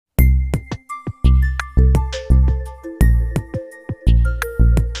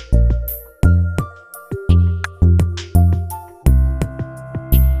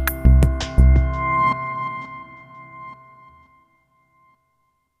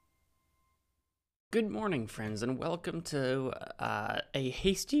Good morning, friends, and welcome to a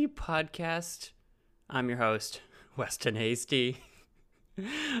Hasty podcast. I'm your host, Weston Hasty.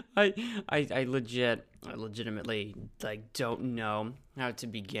 I legitimately don't know how to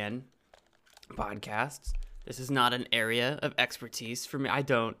begin podcasts. This is not an area of expertise for me. I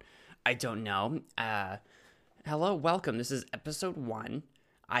don't know. Hello, welcome. This is episode 1.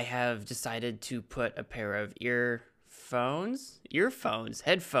 I have decided to put a pair of headphones.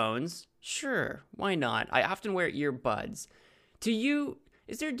 Sure, why not? I often wear earbuds. To you,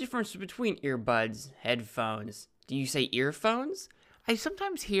 is there a difference between earbuds, headphones? Do you say earphones? I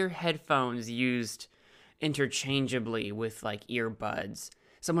sometimes hear headphones used interchangeably with like earbuds.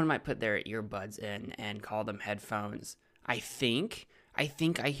 Someone might put their earbuds in and call them headphones. I think I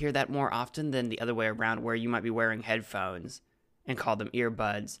hear that more often than the other way around, where you might be wearing headphones and call them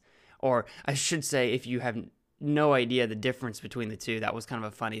earbuds. Or I should say, if you have no idea the difference between the two, that was kind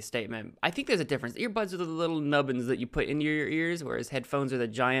of a funny statement. I think there's a difference. Earbuds are the little nubbins that you put into your ears, whereas headphones are the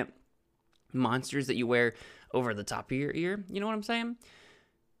giant monsters that you wear over the top of your ear. You know what I'm saying?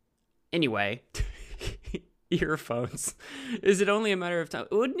 Anyway, earphones. Is it only a matter of time?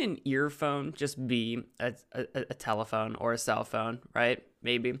 Wouldn't an earphone just be a telephone or a cell phone, right?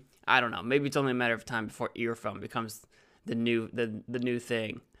 Maybe. I don't know. Maybe it's only a matter of time before earphone becomes the new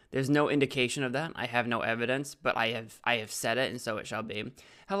thing. There's no indication of that. I have no evidence, but I have said it, and so it shall be.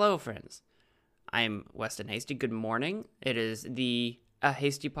 Hello, friends. I'm Weston Hasty. Good morning. It is the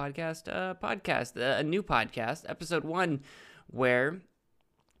Hasty podcast, a new podcast, episode 1, where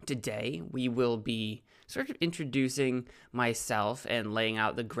today we will be sort of introducing myself and laying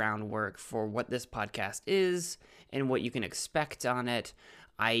out the groundwork for what this podcast is and what you can expect on it.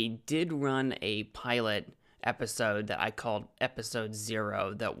 I did run a pilot episode that I called episode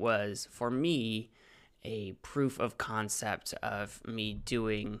 0 that was, for me, a proof of concept of me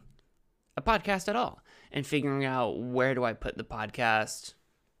doing a podcast at all and figuring out where do I put the podcast.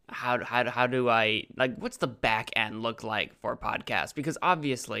 How do I, like, what's the back end look like for a podcast? Because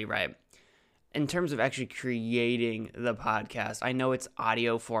obviously, right, in terms of actually creating the podcast, I know it's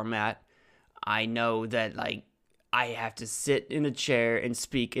audio format. I know that, like, I have to sit in a chair and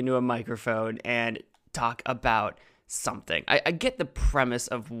speak into a microphone and talk about something. I get the premise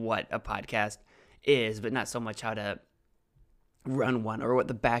of what a podcast is, but not so much how to run one or what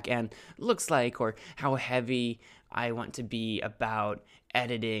the back end looks like or how heavy I want to be about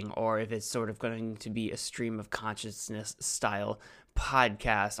editing, or if it's sort of going to be a stream of consciousness style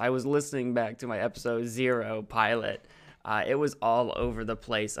podcast. I was listening back to my episode 0 pilot. It was all over the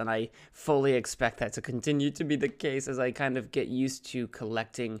place, and I fully expect that to continue to be the case as I kind of get used to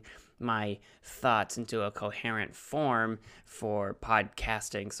collecting my thoughts into a coherent form for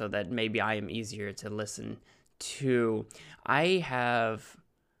podcasting so that maybe I am easier to listen to. I have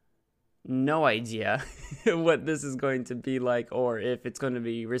no idea what this is going to be like, or if it's going to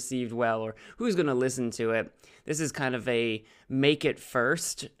be received well, or who's going to listen to it. This is kind of a make it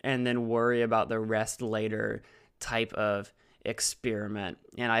first and then worry about the rest later type of experiment.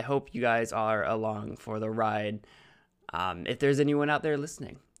 And I hope you guys are along for the ride. If there's anyone out there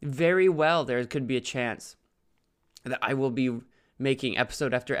listening, very well, there could be a chance that I will be making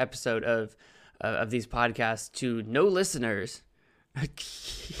episode after episode of these podcasts to no listeners.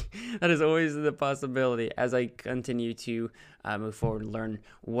 That is always the possibility as I continue to move forward and learn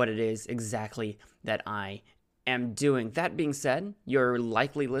what it is exactly that I am doing. That being said, you're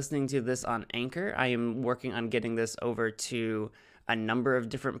likely listening to this on Anchor. I am working on getting this over to a number of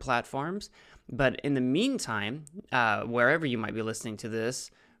different platforms. But in the meantime, wherever you might be listening to this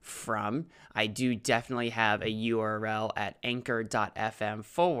from, I do definitely have a URL at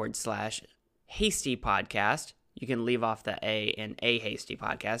anchor.fm/hasty podcast. You can leave off the A in a hasty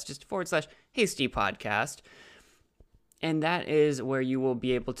podcast, just /hasty podcast. And that is where you will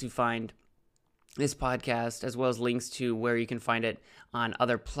be able to find this podcast, as well as links to where you can find it on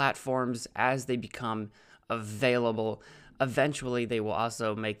other platforms as they become available. Eventually, they will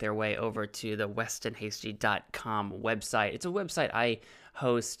also make their way over to the westonhasty.com website. It's a website I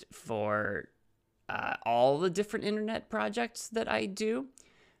host for all the different internet projects that I do.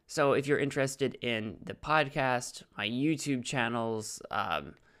 So if you're interested in the podcast, my YouTube channels,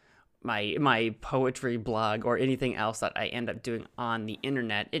 my poetry blog, or anything else that I end up doing on the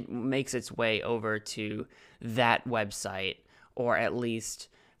internet, it makes its way over to that website, or at least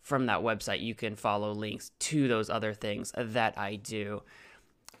from that website you can follow links to those other things that I do.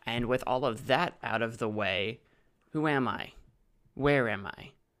 And with all of that out of the way, who am I? Where am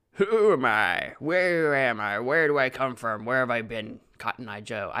I? Who am I? Where am I? Where do I come from? Where have I been? Cotton Eye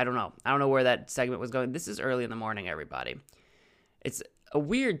Joe. I don't know. I don't know where that segment was going. This is early in the morning, everybody. It's a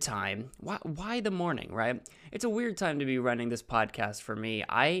weird time. Why the morning, right? It's a weird time to be running this podcast for me.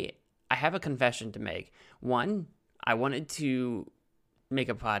 I have a confession to make. One, I wanted to make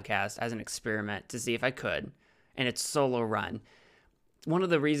a podcast as an experiment to see if I could, and it's solo run. One of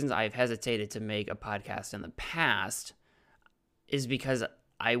the reasons I've hesitated to make a podcast in the past is because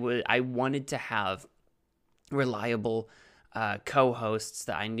I wanted to have reliable co-hosts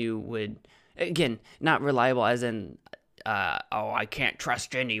that I knew would, again, not reliable as in I can't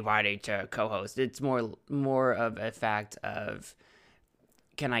trust anybody to co-host. It's more of a fact of,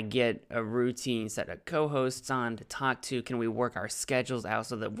 can I get a routine set of co-hosts on to talk to? Can we work our schedules out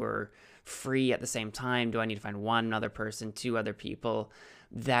so that we're free at the same time? Do I need to find one other person, two other people?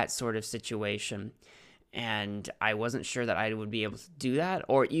 That sort of situation. And I wasn't sure that I would be able to do that,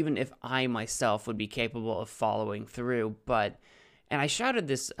 or even if I myself would be capable of following through. And I shouted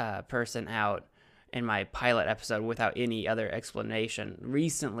this person out in my pilot episode without any other explanation.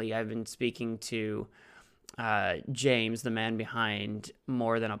 Recently, I've been speaking to James, the man behind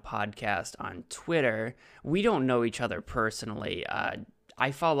More Than a Podcast, on Twitter. We don't know each other personally.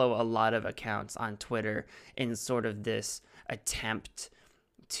 I follow a lot of accounts on Twitter in sort of this attempt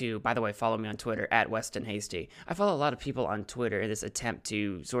to, by the way, follow me on Twitter at Weston Hasty. I follow a lot of people on Twitter in this attempt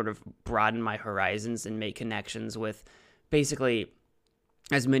to sort of broaden my horizons and make connections with basically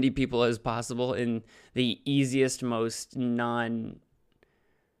as many people as possible in the easiest, most non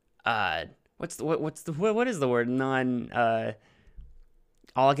what is the word?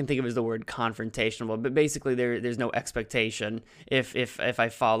 All I can think of is the word confrontational, but basically there's no expectation. If I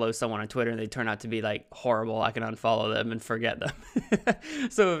follow someone on Twitter and they turn out to be like horrible, I can unfollow them and forget them.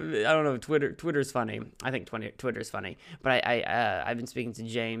 So I don't know. Twitter's funny. I think Twitter's funny. But I've been speaking to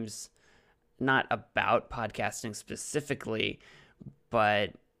James, not about podcasting specifically,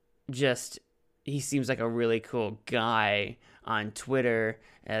 but just he seems like a really cool guy on Twitter.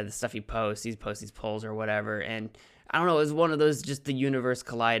 The stuff he posts these polls or whatever, and I don't know, it was one of those, just the universe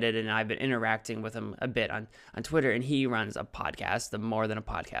collided, and I've been interacting with him a bit on Twitter, and he runs a podcast, the More Than a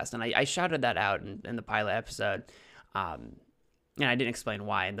Podcast, and I shouted that out in the pilot episode, and I didn't explain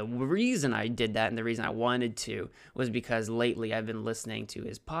why, and the reason I did that and the reason I wanted to was because lately I've been listening to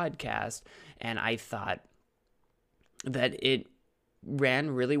his podcast, and I thought that it ran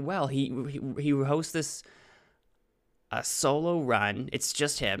really well. He hosts this a solo run, it's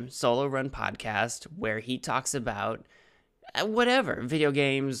just him, solo run podcast where he talks about whatever, video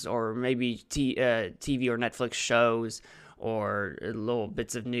games or maybe TV or Netflix shows or little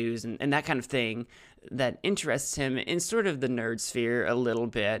bits of news and that kind of thing that interests him in sort of the nerd sphere a little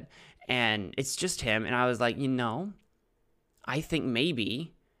bit. And it's just him. And I was like, I think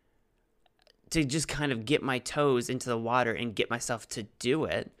maybe to just kind of get my toes into the water and get myself to do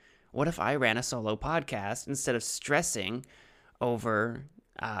it, what if I ran a solo podcast instead of stressing over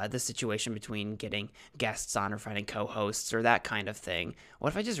the situation between getting guests on or finding co-hosts or that kind of thing?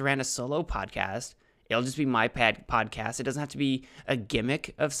 What if I just ran a solo podcast? It'll just be my podcast. It doesn't have to be a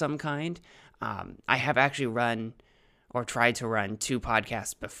gimmick of some kind. I have actually run or tried to run 2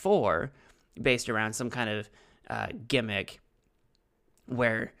 podcasts before based around some kind of gimmick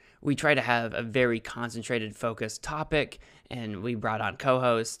where we try to have a very concentrated, focused topic, and we brought on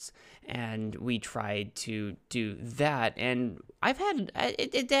co-hosts, and we tried to do that. And I've had,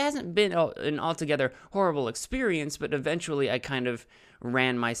 it hasn't been an altogether horrible experience, but eventually I kind of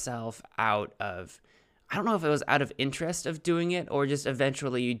ran myself out of, I don't know if it was out of interest of doing it, or just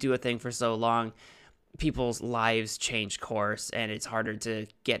eventually you do a thing for so long, people's lives change course, and it's harder to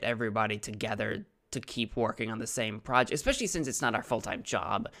get everybody together to keep working on the same project, especially since it's not our full-time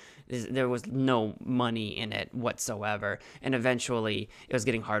job. There was no money in it whatsoever, and eventually it was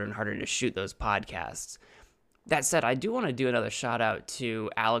getting harder and harder to shoot those podcasts. That said, I do want to do another shout-out to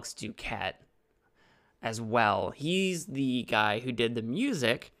Alex Duquette as well. He's the guy who did the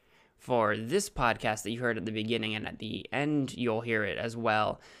music for this podcast that you heard at the beginning, and at the end you'll hear it as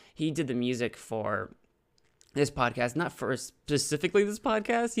well. He did the music for this podcast, not for specifically this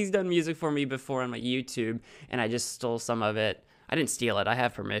podcast. He's done music for me before on my YouTube, and I just stole some of it. I didn't steal it. I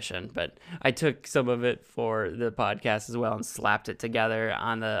have permission, but I took some of it for the podcast as well and slapped it together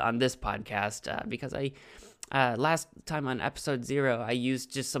on this podcast because I last time on episode 0 I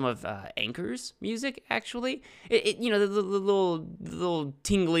used just some of Anchor's music. Actually, the little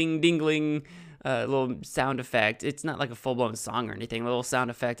tingling, dingling. Little sound effect. It's not like a full-blown song or anything. A little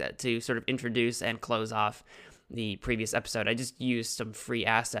sound effect to sort of introduce and close off the previous episode. I just used some free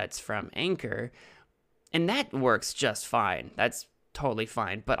assets from Anchor, and that works just fine. That's totally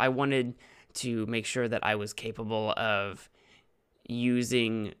fine. But I wanted to make sure that I was capable of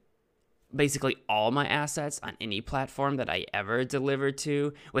using basically all my assets on any platform that I ever deliver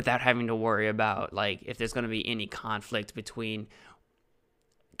to without having to worry about like if there's going to be any conflict between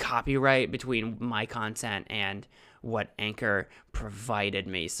copyright between my content and what Anchor provided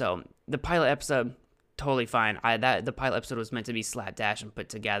me. So the pilot episode, totally fine. The pilot episode was meant to be slapdash and put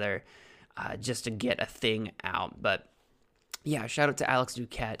together just to get a thing out. But yeah, shout out to Alex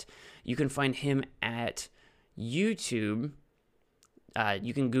Duquette. You can find him at YouTube.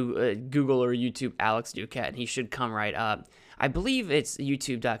 You can Google or YouTube Alex Duquette, and he should come right up. I believe it's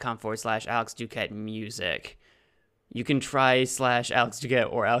youtube.com/Alex Duquette Music. You can try /Alex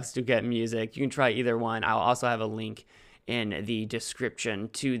Duquette or Alex Duquette Music. You can try either one. I'll also have a link in the description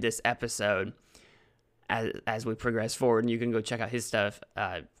to this episode as we progress forward, and you can go check out his stuff.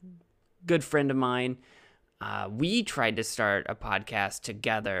 Good friend of mine. We tried to start a podcast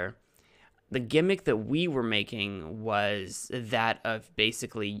together. The gimmick that we were making was that of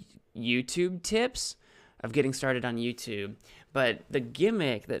basically YouTube tips, of getting started on YouTube. But the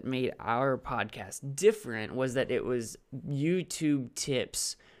gimmick that made our podcast different was that it was YouTube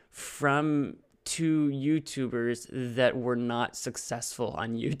tips from two YouTubers that were not successful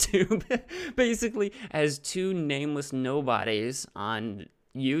on YouTube. Basically, as two nameless nobodies on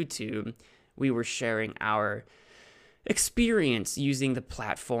YouTube, we were sharing our experience using the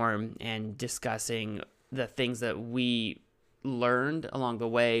platform and discussing the things that we learned along the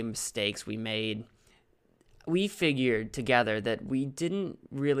way, mistakes we made. We figured together that we didn't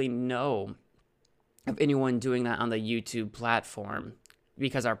really know of anyone doing that on the YouTube platform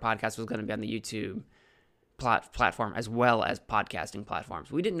because our podcast was going to be on the YouTube platform as well as podcasting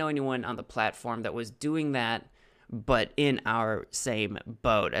platforms. We didn't know anyone on the platform that was doing that, but in our same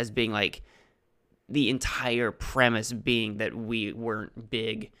boat, as being like the entire premise being that we weren't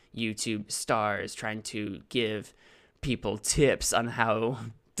big YouTube stars trying to give people tips on how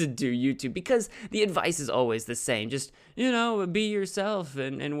to do YouTube, because the advice is always the same. Just, be yourself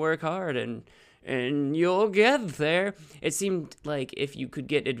and work hard and you'll get there. It seemed like if you could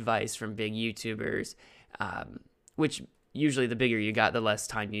get advice from big YouTubers, which usually the bigger you got, the less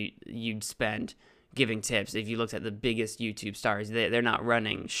time you'd spend giving tips. If you looked at the biggest YouTube stars, they're not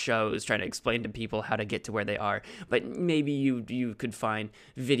running shows trying to explain to people how to get to where they are. But maybe you could find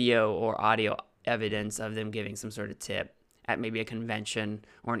video or audio evidence of them giving some sort of tip at maybe a convention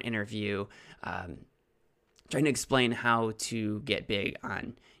or an interview, trying to explain how to get big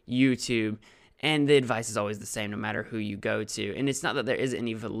on YouTube. And the advice is always the same no matter who you go to. And it's not that there is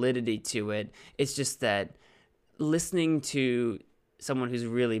any validity to it. It's just that listening to someone who's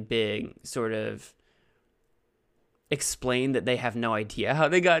really big sort of explain that they have no idea how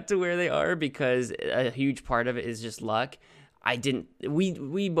they got to where they are, because a huge part of it is just luck,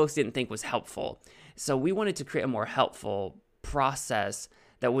 we both didn't think was helpful. So we wanted to create a more helpful process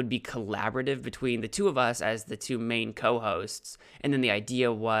that would be collaborative between the two of us as the two main co-hosts. And then the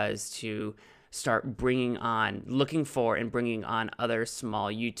idea was to start looking for and bringing on other small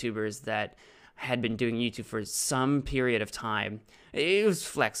YouTubers that had been doing YouTube for some period of time. It was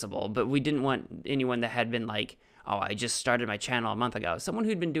flexible, but we didn't want anyone that had been like, oh, I just started my channel a month ago. Someone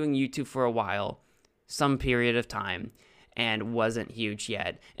who'd been doing YouTube for a while, some period of time, and wasn't huge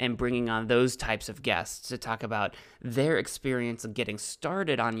yet, and bringing on those types of guests to talk about their experience of getting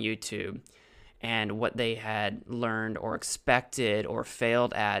started on YouTube and what they had learned or expected or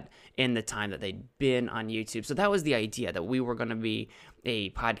failed at in the time that they'd been on YouTube. So that was the idea, that we were going to be a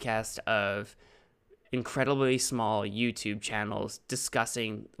podcast of incredibly small YouTube channels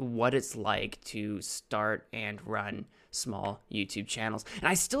discussing what it's like to start and run small YouTube channels. And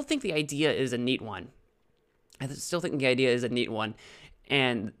I still think the idea is a neat one.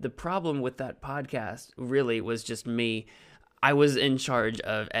 And the problem with that podcast really was just me. I was in charge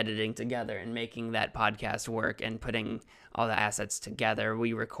of editing together and making that podcast work and putting all the assets together.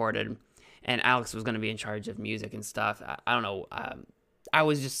 We recorded, and Alex was going to be in charge of music and stuff. I don't know. I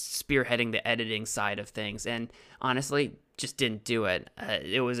was just spearheading the editing side of things, and honestly, just didn't do it.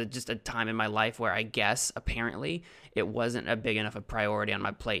 It was just a time in my life where I guess, apparently, it wasn't a big enough a priority on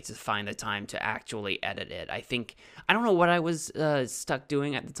my plate to find the time to actually edit it. I don't know what I was stuck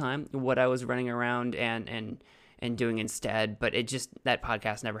doing at the time, what I was running around and doing instead, but that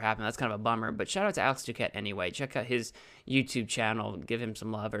podcast never happened. That's kind of a bummer, but shout out to Alex Duquette anyway. Check out his YouTube channel, give him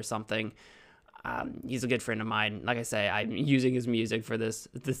some love or something. He's a good friend of mine. Like I say, I'm using his music for this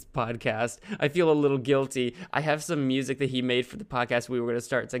podcast. I feel a little guilty. I have some music that he made for the podcast we were going to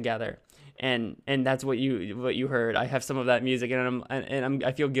start together, and that's what you heard. I have some of that music, and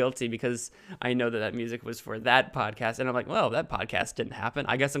I feel guilty because I know that music was for that podcast, and I'm like, well, that podcast didn't happen.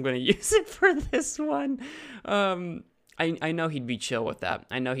 I guess I'm going to use it for this one. I know he'd be chill with that.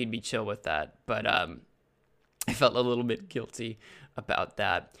 But I felt a little bit guilty about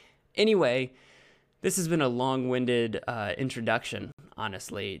that. Anyway, this has been a long-winded introduction,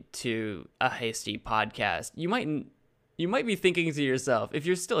 honestly, to a Hasty podcast. You might be thinking to yourself, if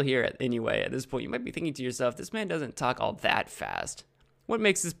you're still here at this point, you might be thinking to yourself, this man doesn't talk all that fast. What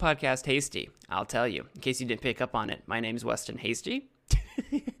makes this podcast hasty? I'll tell you, in case you didn't pick up on it. My name's Weston Hasty.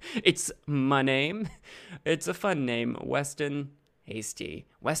 It's my name. It's a fun name, Weston Hasty.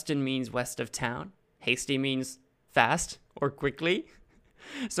 Weston means west of town. Hasty means fast or quickly.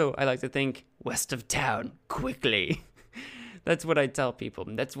 So I like to think west of town, quickly. That's what I tell people.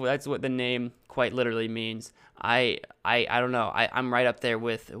 That's what the name quite literally means. I don't know. I'm right up there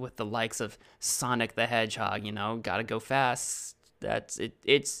with the likes of Sonic the Hedgehog. Gotta go fast. That's it.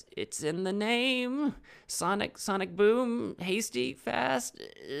 It's in the name. Sonic Boom, hasty, fast.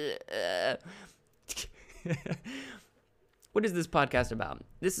 What is this podcast about?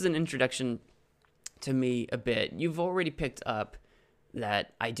 This is an introduction to me a bit. You've already picked up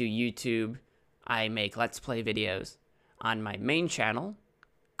that I do YouTube. I make Let's Play videos on my main channel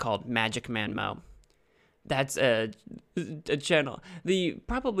called Magic Man Mo. That's a channel. The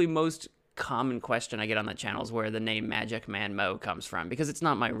probably most common question I get on the channel is where the name Magic Man Mo comes from, because it's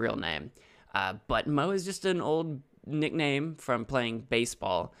not my real name. But Mo is just an old nickname from playing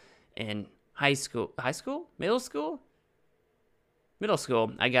baseball in high school, middle school,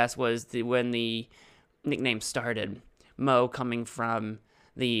 I guess, was when the nickname started. Mo coming from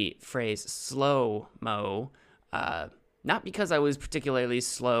the phrase slow mo, not because I was particularly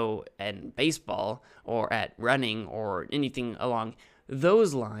slow at baseball or at running or anything along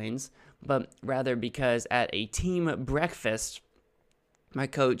those lines, but rather because at a team breakfast, my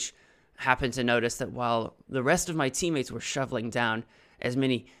coach happened to notice that while the rest of my teammates were shoveling down as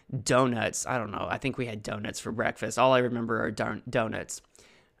many donuts, I don't know, I think we had donuts for breakfast. All I remember are donuts.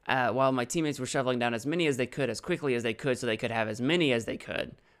 While my teammates were shoveling down as many as they could, as quickly as they could, so they could have as many as they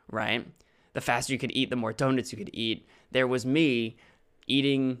could, right? The faster you could eat, the more donuts you could eat. There was me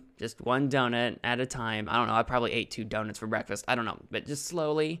eating just one donut at a time. I don't know, I probably ate 2 donuts for breakfast. I don't know, but just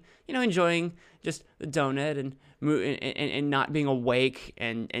slowly, enjoying just the donut and not being awake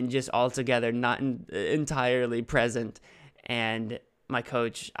and just altogether not entirely present. And my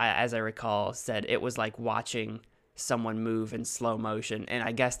coach, as I recall, said it was like watching someone move in slow motion, and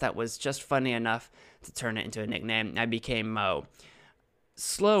I guess that was just funny enough to turn it into a nickname. I became Mo.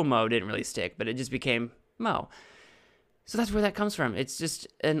 Slow Mo didn't really stick, but it just became Mo. So that's where that comes from. It's just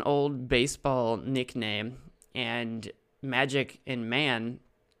an old baseball nickname, and Magic and Man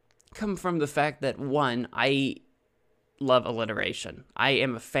come from the fact that, one, I love alliteration. I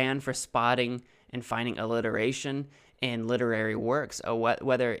am a fan for spotting and finding alliteration in literary works,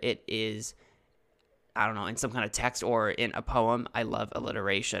 whether it is, I don't know, in some kind of text or in a poem. I love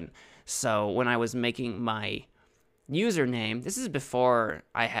alliteration. So when I was making my username, this is before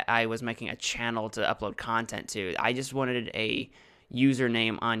I was making a channel to upload content to. I just wanted a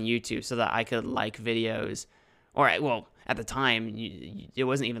username on YouTube so that I could like videos. Well, at the time, it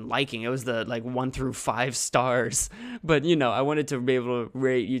wasn't even liking. It was the 1 through 5 stars. But, I wanted to be able to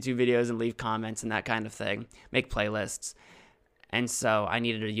rate YouTube videos and leave comments and that kind of thing, make playlists. And so I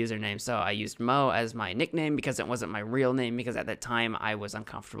needed a username. So I used Mo as my nickname because it wasn't my real name, because at that time I was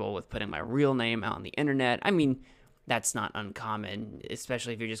uncomfortable with putting my real name out on the internet. I mean, that's not uncommon,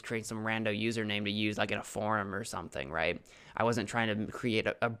 especially if you're just creating some rando username to use like in a forum or something, right? I wasn't trying to create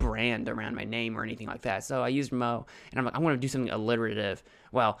a brand around my name or anything like that. So I used Mo, and I'm like, I want to do something alliterative.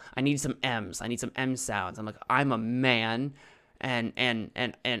 Well, I need some M's. I need some M sounds. I'm like, I'm a man, and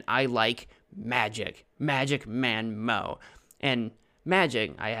I like magic. Magic Man Mo. And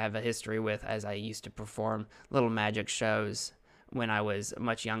magic, I have a history with, as I used to perform little magic shows when I was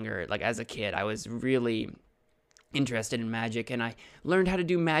much younger. Like as a kid, I was really interested in magic, and I learned how to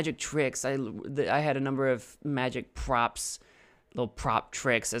do magic tricks. I had a number of magic props, little prop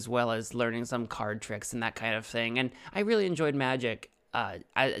tricks, as well as learning some card tricks and that kind of thing. And I really enjoyed magic, I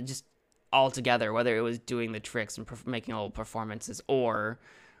just altogether, whether it was doing the tricks and making little performances, or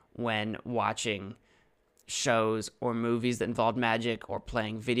when watching shows or movies that involved magic, or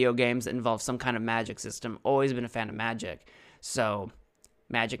playing video games that involved some kind of magic system. Always been a fan of magic. So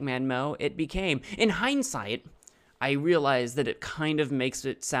Magic Man Mo it became. In hindsight, I realized that it kind of makes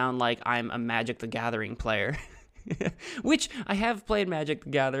it sound like I'm a Magic the Gathering player. Which, I have played Magic the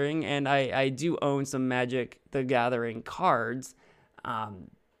Gathering, and I do own some Magic the Gathering cards. I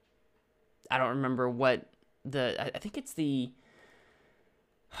don't remember what I think it's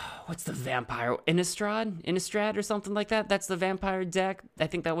what's the vampire? Innistrad or something like that? That's the vampire deck. I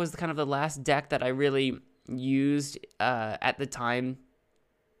think that was kind of the last deck that I really used at the time,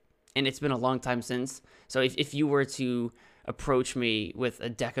 and it's been a long time since. So if you were to approach me with a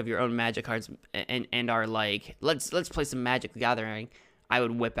deck of your own Magic cards and are like, let's play some Magic the Gathering, I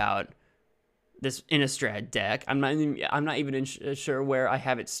would whip out this Innistrad deck. I'm not even sure where I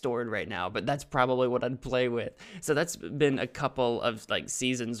have it stored right now, but that's probably what I'd play with. So that's been a couple of like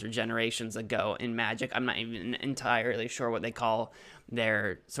seasons or generations ago in Magic. I'm not even entirely sure what they call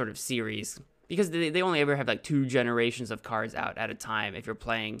their sort of series, because they only ever have like 2 generations of cards out at a time if you're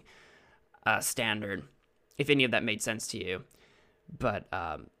playing Standard, if any of that made sense to you. But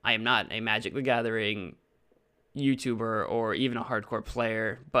I am not a Magic the Gathering YouTuber or even a hardcore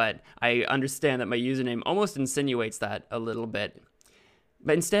player, but I understand that my username almost insinuates that a little bit.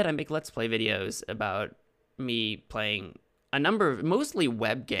 But instead, I make Let's Play videos about me playing a number of mostly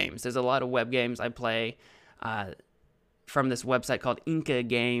web games. There's a lot of web games I play from this website called Inca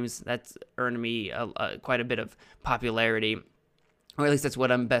Games. That's earned me quite a bit of popularity, or at least that's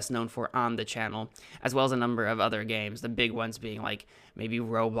what I'm best known for on the channel, as well as a number of other games, the big ones being like maybe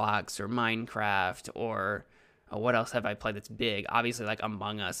Roblox or Minecraft, or what else have I played that's big? Obviously, like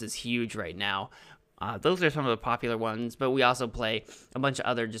Among Us is huge right now. Those are some of the popular ones, but we also play a bunch of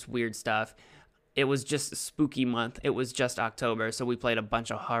other just weird stuff. It was just spooky month. It was just October, so we played a bunch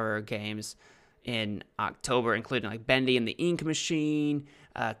of horror games in October, including like Bendy and the Ink Machine,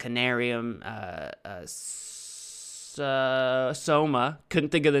 Canarium, Soma. Couldn't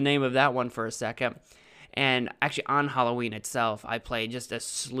think of the name of that one for a second. And actually, on Halloween itself, I played just a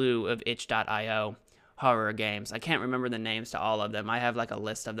slew of itch.io horror games. I can't remember the names to all of them. I have like a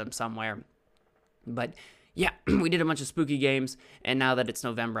list of them somewhere. But yeah, we did a bunch of spooky games, and now that it's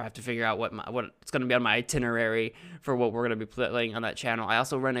November, I have to figure out what's going to be on my itinerary for what we're going to be playing on that channel. I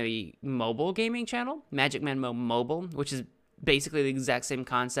also run a mobile gaming channel, Magic Man Mo Mobile, which is basically the exact same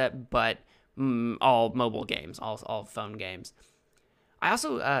concept, but all mobile games, all phone games. I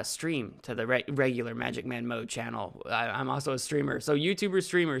also stream to the regular Magic Man Mode channel. I'm also a streamer, so YouTuber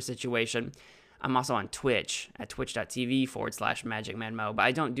streamer situation. I'm also on Twitch at twitch.tv/MagicManMo, but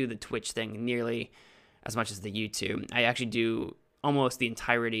I don't do the Twitch thing nearly as much as the YouTube. I actually do almost the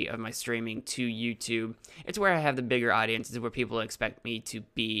entirety of my streaming to YouTube. It's where I have the bigger audience. It's where people expect me to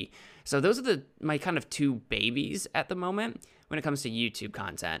be. So those are my kind of 2 babies at the moment when it comes to YouTube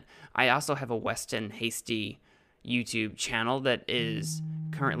content. I also have a Weston Hasty YouTube channel that is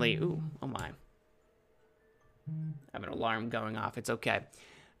currently, oh my, I have an alarm going off. It's okay.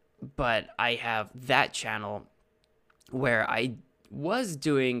 But I have that channel where I was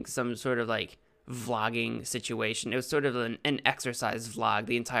doing some sort of like vlogging situation. It was sort of an exercise vlog.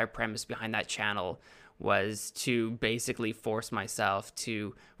 The entire premise behind that channel was to basically force myself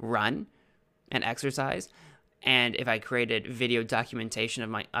to run and exercise. And if I created video documentation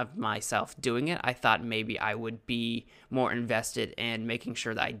of myself doing it, I thought maybe I would be more invested in making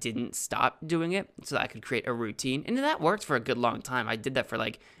sure that I didn't stop doing it, so that I could create a routine. And that worked for a good long time. I did that for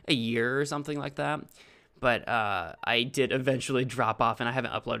like a year or something like that. But I did eventually drop off, and I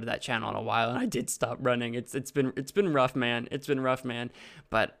haven't uploaded that channel in a while, and I did stop running. It's been rough, man. It's been rough, man.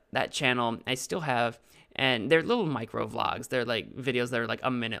 But that channel I still have. And they're little micro vlogs. They're like videos that are like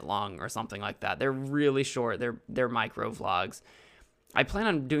a minute long or something like that. They're really short. They're micro vlogs. I plan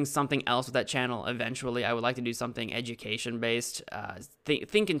on doing something else with that channel eventually. I would like to do something education based.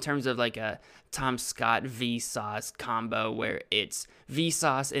 Think in terms of like a Tom Scott Vsauce combo, where it's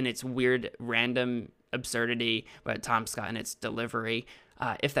Vsauce in its weird random absurdity, but Tom Scott in its delivery.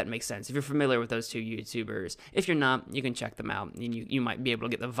 If that makes sense. If you're familiar with those 2 YouTubers. If you're not, you can check them out, and you might be able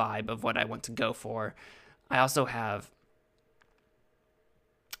to get the vibe of what I want to go for. I also have,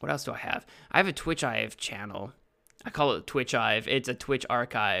 what else do I have? I have a Twitch Ive channel. I call it Twitch Ive. It's a Twitch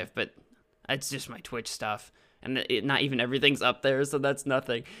archive, but it's just my Twitch stuff. And not even everything's up there, so that's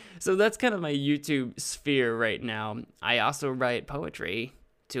nothing. So that's kind of my YouTube sphere right now. I also write poetry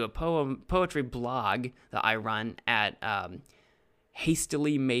to a poetry blog that I run at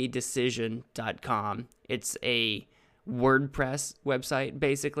hastilymadedecision.com. It's a WordPress website,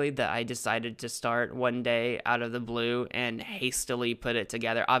 basically, that I decided to start one day out of the blue and hastily put it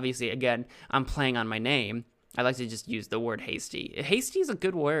together. Obviously, again, I'm playing on my name. I like to just use the word hasty. Hasty is a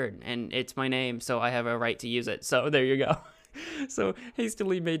good word, and it's my name, so I have a right to use it. So there you go. So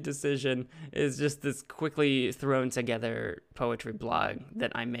Hastily Made Decision is just this quickly thrown together poetry blog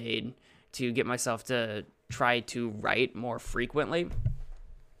that I made to get myself to try to write more frequently.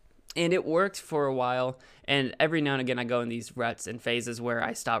 And it worked for a while, and every now and again I go in these ruts and phases where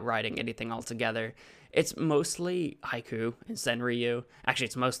I stop writing anything altogether. It's mostly haiku and senryu. Actually,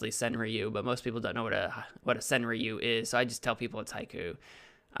 it's mostly senryu, but most people don't know what a senryu is, so I just tell people it's haiku.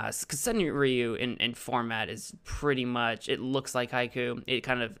 Because Senryu in format is pretty much, it looks like haiku. It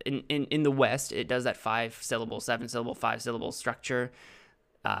kind of, in the West, it does that 5-syllable, 7-syllable, 5-syllable structure.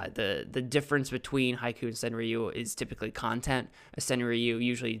 The difference between haiku and senryu is typically content. A senryu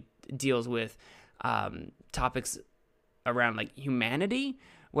usually deals with topics around like humanity,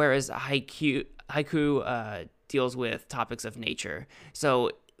 whereas haiku deals with topics of nature.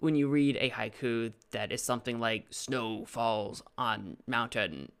 So when you read a haiku that is something like "Snow falls on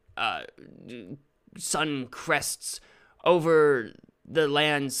mountain, sun crests over the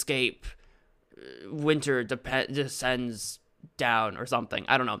landscape, winter descends down," or something.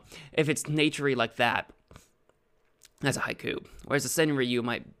 I don't know. If it's naturey like that, that's a haiku. Whereas a senryu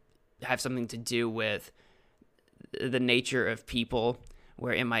might have something to do with the nature of people,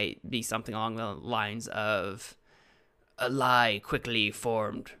 where it might be something along the lines of "A lie quickly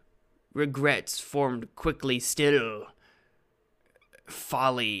formed, regrets formed quickly still,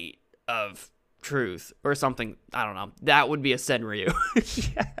 folly of truth," or something. I don't know. That would be a senryu.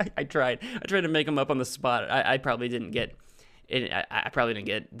 Yeah, I tried to make them up on the spot. I probably didn't get it. I probably didn't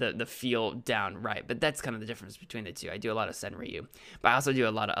get the feel down right, but that's kind of the difference between the two. I do a lot of senryu, but I also do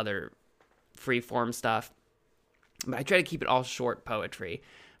a lot of other free form stuff. But I try to keep it all short poetry,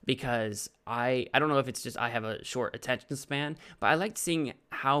 because I don't know if it's just I have a short attention span, but I like seeing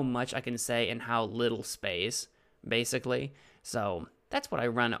how much I can say in how little space, basically. So that's what I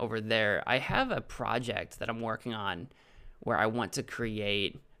run over there. I have a project that I'm working on where I want to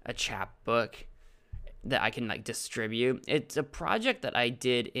create a chapbook that I can like distribute. It's a project that I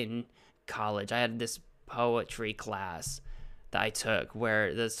did in college. I had this poetry class that I took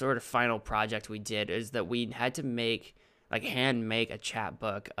where the sort of final project we did is that we had to hand make a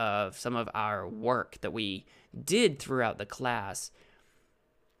chapbook of some of our work that we did throughout the class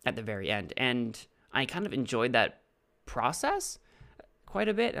at the very end. And I kind of enjoyed that process quite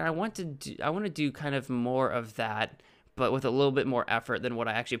a bit, and I want to do kind of more of that, but with a little bit more effort than what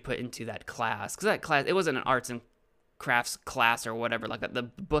I actually put into that class. Because that class, it wasn't an arts and crafts class or whatever like that. The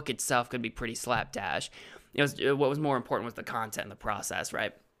book itself could be pretty slapdash. What was more important was the content and the process,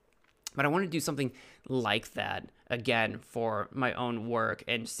 right? But I want to do something like that again for my own work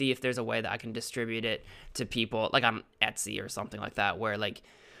and see if there's a way that I can distribute it to people, like on Etsy or something like that, where like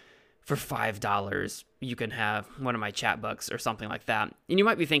for $5 you can have one of my chapbooks or something like that. And you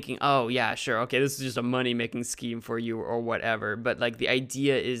might be thinking, oh yeah, sure, okay, this is just a money-making scheme for you or whatever. But like the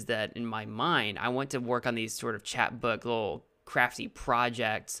idea is that in my mind, I want to work on these sort of chapbook little crafty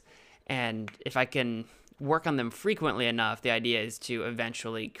projects, and if I can work on them frequently enough, the idea is to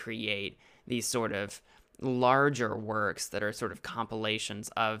eventually create these sort of larger works that are sort of compilations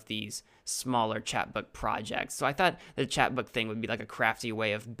of these smaller chapbook projects. So I thought the chapbook thing would be like a crafty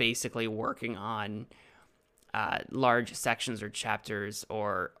way of basically working on large sections or chapters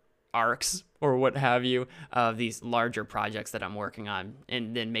or arcs or what have you of these larger projects that I'm working on.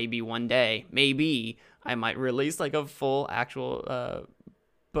 And then maybe one day, maybe I might release like a full actual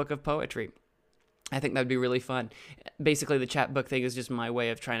book of poetry. I think that'd be really fun. Basically, the chapbook thing is just my way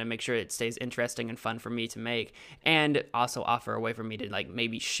of trying to make sure it stays interesting and fun for me to make, and also offer a way for me to like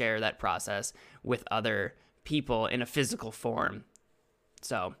maybe share that process with other people in a physical form.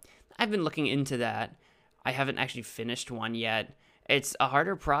 So I've been looking into that. I haven't actually finished one yet. It's a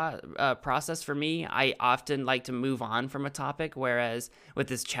harder process for me. I often like to move on from a topic, whereas with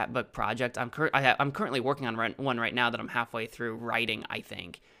this chapbook project, I'm currently working on one right now that I'm halfway through writing, I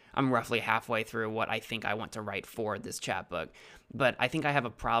think. I'm roughly halfway through what I think I want to write for this chapbook. But I think I have a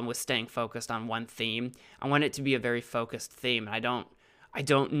problem with staying focused on one theme. I want it to be a very focused theme. And I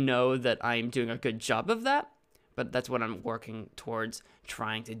don't know that I'm doing a good job of that, but that's what I'm working towards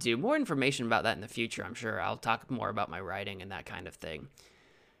trying to do. More information about that in the future, I'm sure. I'll talk more about my writing and that kind of thing.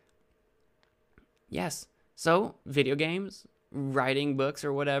 Yes. So, video games, writing books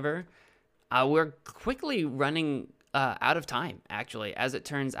or whatever. We're quickly running out of time, actually. As it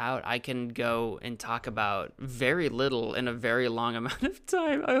turns out, I can go and talk about very little in a very long amount of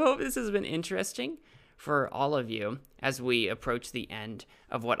time. I hope this has been interesting for all of you as we approach the end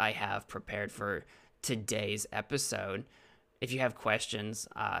of what I have prepared for today's episode. If you have questions,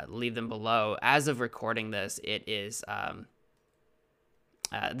 leave them below. As of recording this, it is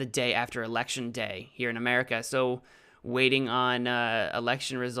the day after Election Day here in America, so waiting on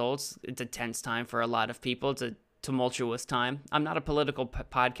election results. It's a tense time for a lot of people. It's a tumultuous time. I'm not a political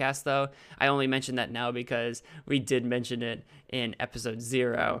podcast, though. I only mention that now because we did mention it in episode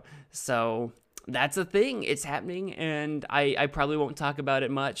 0. So that's a thing. It's happening, and I probably won't talk about it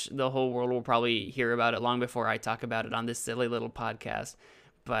much. The whole world will probably hear about it long before I talk about it on this silly little podcast.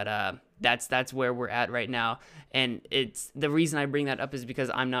 But that's where we're at right now. And it's the reason I bring that up is because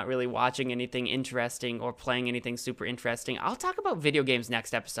I'm not really watching anything interesting or playing anything super interesting. I'll talk about video games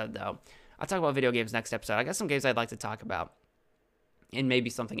next episode, though. I'll talk about video games next episode. I got some games I'd like to talk about, and maybe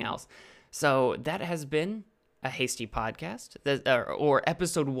something else. So that has been a Hasty podcast, or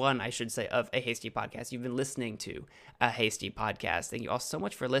episode 1, I should say, of a Hasty podcast. You've been listening to a Hasty podcast. Thank you all so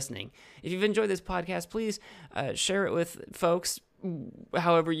much for listening. If you've enjoyed this podcast, please share it with folks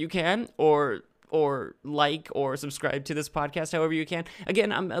however you can, or like or subscribe to this podcast however you can.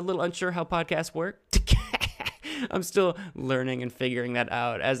 Again, I'm a little unsure how podcasts work. I'm still learning and figuring that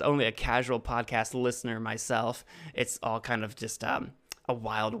out. As only a casual podcast listener myself, it's all kind of just a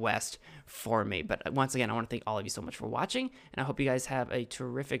wild west for me. But once again, I want to thank all of you so much for watching, and I hope you guys have a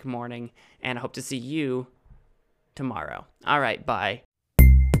terrific morning, and I hope to see you tomorrow. All right, bye.